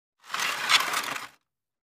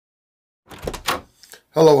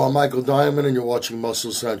Hello, I'm Michael Diamond, and you're watching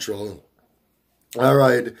Muscle Central. All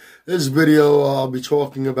right, this video I'll be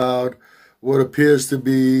talking about what appears to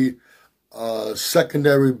be a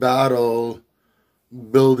secondary battle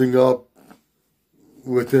building up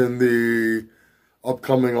within the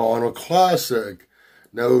upcoming Honor Classic.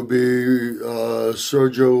 That would be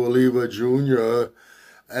Sergio Oliva Jr.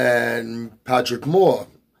 and Patrick Moore.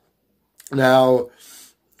 Now,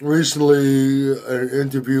 recently, an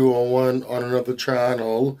interview on another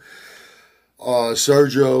channel,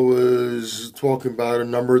 Sergio was talking about a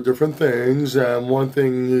number of different things, and one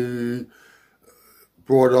thing he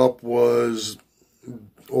brought up was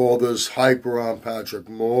all this hype around Patrick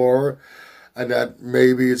Moore, and that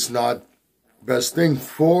maybe it's not the best thing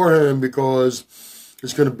for him because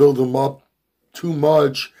it's going to build him up too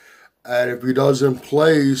much, and if he doesn't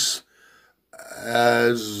place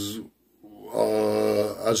as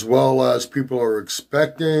well as people are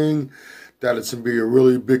expecting, that it's going to be a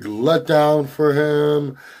really big letdown for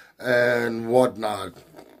him and whatnot.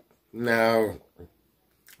 Now,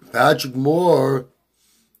 Patrick Moore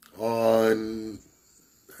on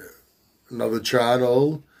another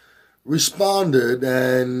channel responded,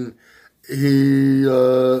 and he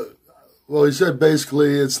said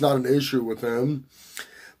basically it's not an issue with him,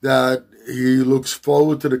 that he looks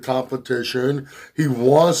forward to the competition. He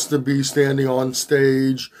wants to be standing on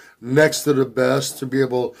stage next to the best, to be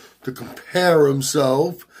able to compare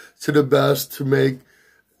himself to the best, to make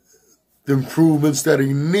the improvements that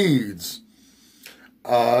he needs.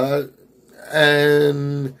 And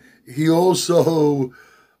he also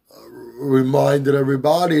reminded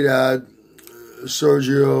everybody that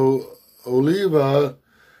Sergio Oliva,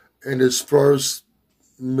 in his first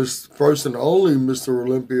and only Mr.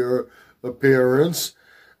 Olympia appearance,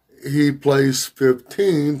 he placed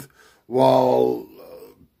 15th, while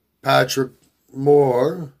Patrick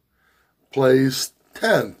Moore placed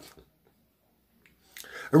 10th.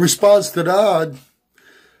 In response to that,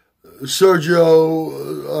 Sergio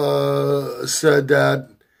said that,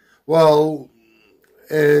 well,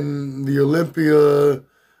 in the Olympia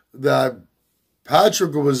that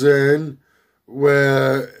Patrick was in,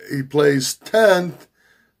 where he placed 10th,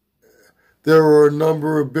 there were a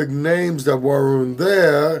number of big names that weren't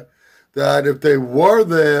there, that if they were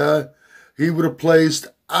there, he would have placed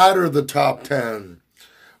out of the top 10.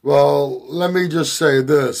 Well, let me just say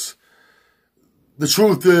this. The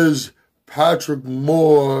truth is, Patrick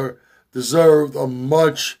Moore deserved a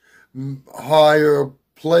much higher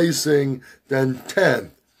placing than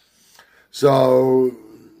 10th. So,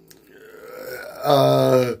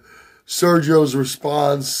 Sergio's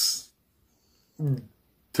response,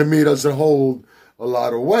 to me, doesn't hold a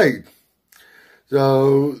lot of weight.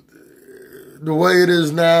 So, the way it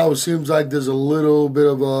is now, it seems like there's a little bit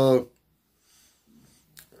of a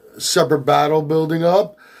separate battle building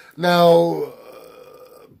up. Now,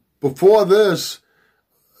 before this,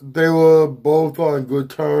 they were both on good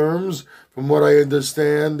terms. From what I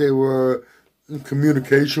understand, they were in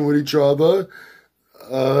communication with each other.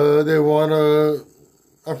 They were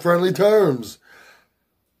on friendly terms.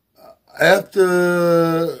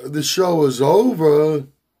 After the show is over,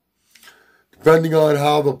 depending on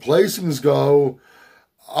how the placings go,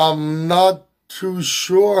 I'm not too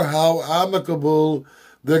sure how amicable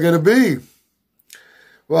they're going to be.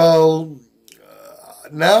 Well,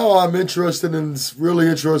 now I'm really interested in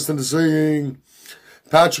seeing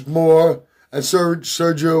Patrick Moore and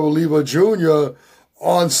Sergio Oliva Jr.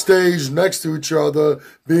 on stage next to each other,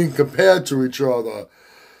 being compared to each other.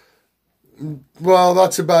 Well,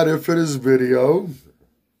 that's about it for this video.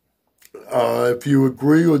 If you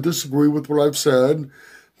agree or disagree with what I've said,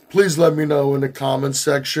 please let me know in the comment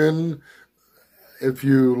section. If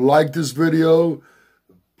you like this video,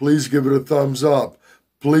 please give it a thumbs up.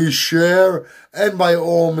 Please share, and by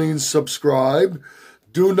all means subscribe.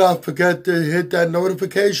 Do not forget to hit that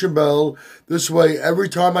notification bell. This way, every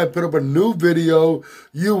time I put up a new video,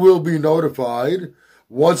 you will be notified.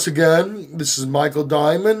 Once again, this is Michael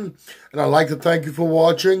Diamond, and I'd like to thank you for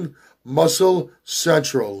watching Muscle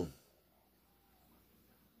Central.